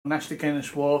Nesta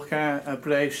Guinness-Walker, a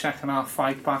brave second half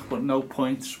fight back but no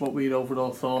points. What were your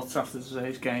overall thoughts after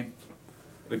today's game?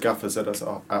 The gaffer said us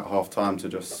at half time to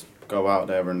just go out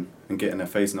there and get in their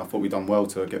face, and I thought we'd done well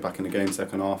to get back in the game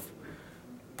second half,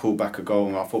 pull back a goal,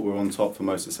 and I thought we were on top for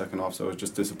most of the second half, so it was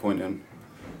just disappointing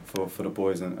for the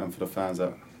boys and for the fans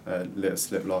that let us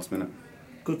slip last minute.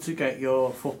 Good to get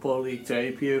your Football League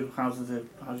debut. How do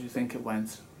you think it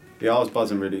went? Yeah, I was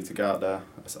buzzing really to get out there.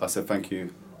 I said thank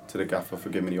you to the gaffer for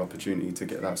giving me the opportunity to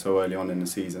get that so early on in the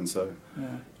season, so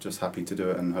just happy to do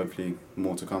it and hopefully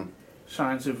more to come.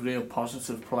 Signs of real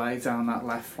positive play down that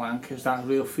left flank. Is that a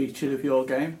real feature of your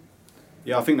game?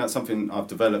 Yeah, I think that's something I've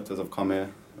developed as I've come here.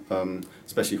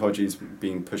 Especially Hodgie's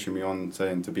been pushing me on,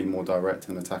 saying to be more direct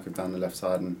and attack down the left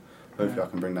side, and hopefully I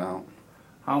can bring that out.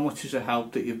 How much has it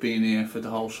helped that you've been here for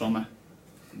the whole summer?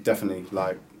 Definitely,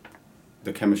 like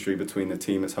the chemistry between the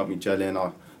team has helped me gel in.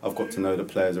 I've got to know the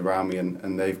players around me,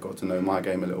 and they've got to know my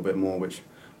game a little bit more, which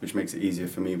makes it easier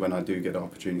for me when I do get the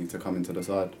opportunity to come into the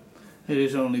side. It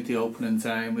is only the opening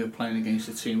day and we're playing against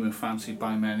a team we're fancied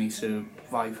by many to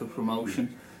vie for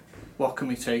promotion. What can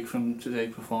we take from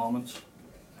today's performance?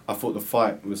 I thought the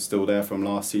fight was still there from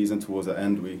last season towards the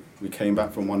end. We came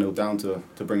back from 1-0 down to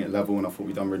bring it level, and I thought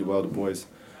we'd done really well. The boys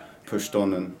pushed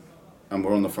on and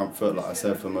we're on the front foot, like I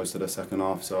said, for most of the second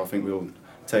half. So I think we'll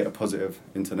take a positive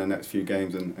into the next few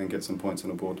games and get some points on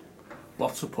the board.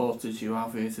 What support did you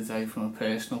have here today from a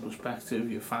personal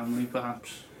perspective, your family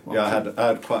perhaps? I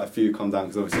had quite a few come down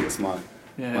because obviously it's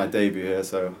my debut here,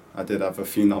 so I did have a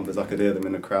few numbers. I could hear them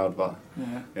in the crowd, but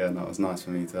no, it was nice for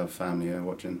me to have family here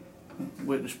watching.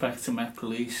 With respect to Met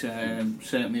Police,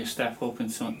 certainly a step up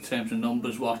in terms of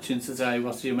numbers watching today.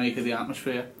 What do you make of the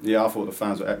atmosphere? Yeah, I thought the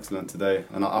fans were excellent today,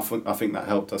 and I think that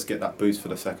helped us get that boost for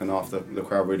the second half. The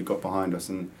crowd really got behind us,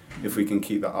 and if we can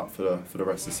keep that up for the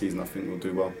rest of the season, I think we'll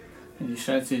do well. And you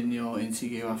said in your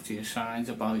interview after your signs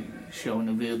about showing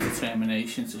a real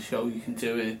determination to show you can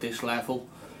do it at this level.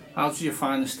 How did you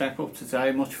find the step up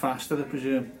today? Much faster, I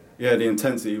presume? Yeah, the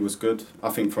intensity was good. I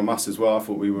think from us as well, I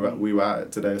thought we were at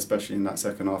it today, especially in that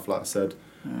second half. Like I said,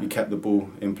 we kept the ball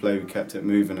in play, we kept it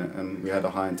moving, and we had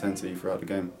a high intensity throughout the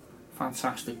game.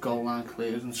 Fantastic goal line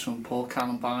clears and some poor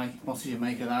Callum by. What did you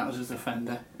make of that as a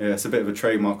defender? Yeah, it's a bit of a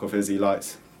trademark of his. He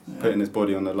likes putting his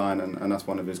body on the line, and that's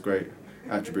one of his great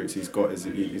attributes he's got. Is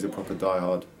he's a proper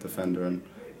die-hard defender, and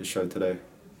it showed today.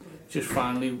 Just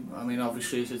finally, I mean,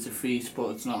 obviously it's a defeat, but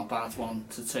it's not a bad one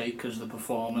to take because of the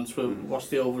performance. But what's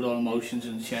the overall emotions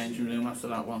in the changing room after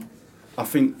that one? I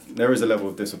think there is a level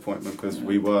of disappointment because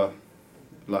we were,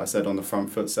 like I said, on the front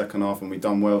foot second half, and we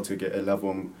done well to get a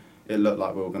level, and it looked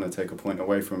like we were going to take a point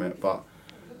away from it. But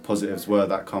positives were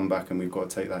that comeback, and we've got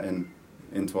to take that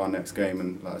into our next game,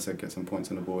 and like I said, get some points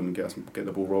on the board and get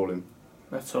the ball rolling.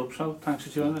 Let's hope so. Thanks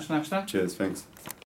for joining us, Nesta. Cheers, thanks.